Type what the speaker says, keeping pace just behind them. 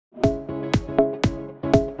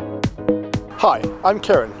Hi, I'm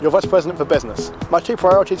Kirran, your Vice President for Business. My two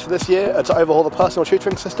priorities for this year are to overhaul the personal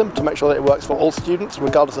tutoring system to make sure that it works for all students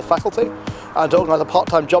regardless of faculty, and to organise a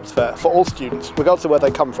part-time jobs fair for all students regardless of where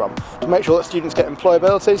they come from, to make sure that students get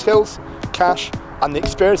employability skills, cash and the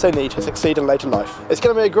experience they need to succeed in later life. It's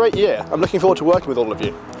going to be a great year. I'm looking forward to working with all of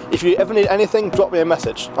you. If you ever need anything, drop me a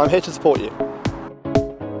message. I'm here to support you.